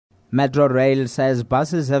Metro Rail says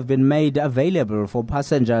buses have been made available for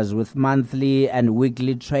passengers with monthly and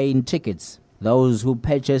weekly train tickets. Those who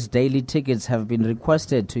purchase daily tickets have been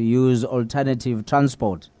requested to use alternative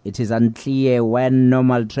transport. It is unclear when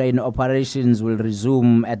normal train operations will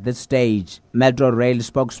resume at this stage. Metro Rail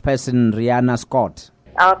spokesperson Rihanna Scott.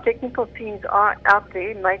 Our technical teams are out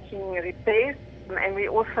there making repairs, and we're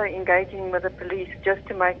also engaging with the police just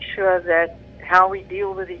to make sure that how we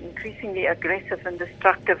deal with the increasingly aggressive and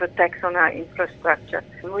destructive attacks on our infrastructure.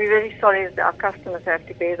 And we're very sorry that our customers have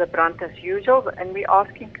to bear the brunt as usual, and we're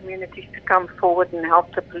asking communities to come forward and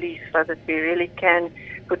help the police so that we really can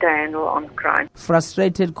put a handle on crime.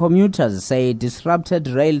 Frustrated commuters say disrupted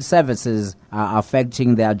rail services are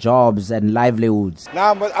affecting their jobs and livelihoods.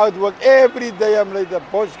 Now I'm out work every day. I'm like the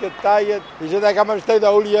boss get tired. He said I come and stay the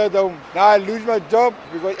whole year at home. Now I lose my job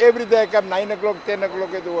because every day I come 9 o'clock, 10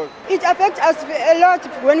 o'clock at work. It affects us a lot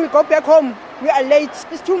when we go back home. We are late.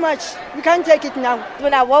 It's too much. We can't take it now.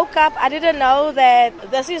 When I woke up, I didn't know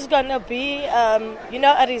that this is going to be,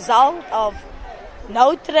 a result of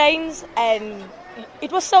no trains, and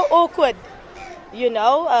it was so awkward,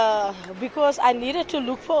 because I needed to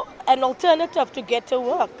look for an alternative to get to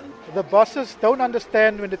work. The buses don't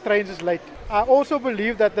understand when the train is late. I also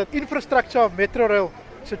believe that the infrastructure of Metro Rail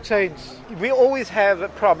should change. We always have a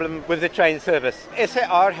problem with the train service.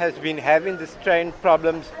 SAR has been having this train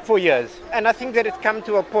problems for years. And I think that it's come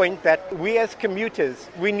to a point that we as commuters,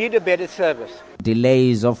 we need a better service.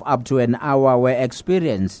 Delays of up to an hour were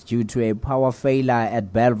experienced due to a power failure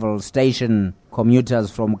at Bellville station.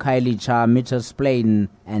 Commuters from Khayelitsha, Mitchells Plain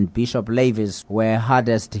and Bishop Lavis were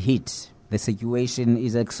hardest hit. The situation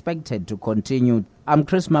is expected to continue. I'm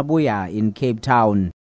Chris Mabuya in Cape Town.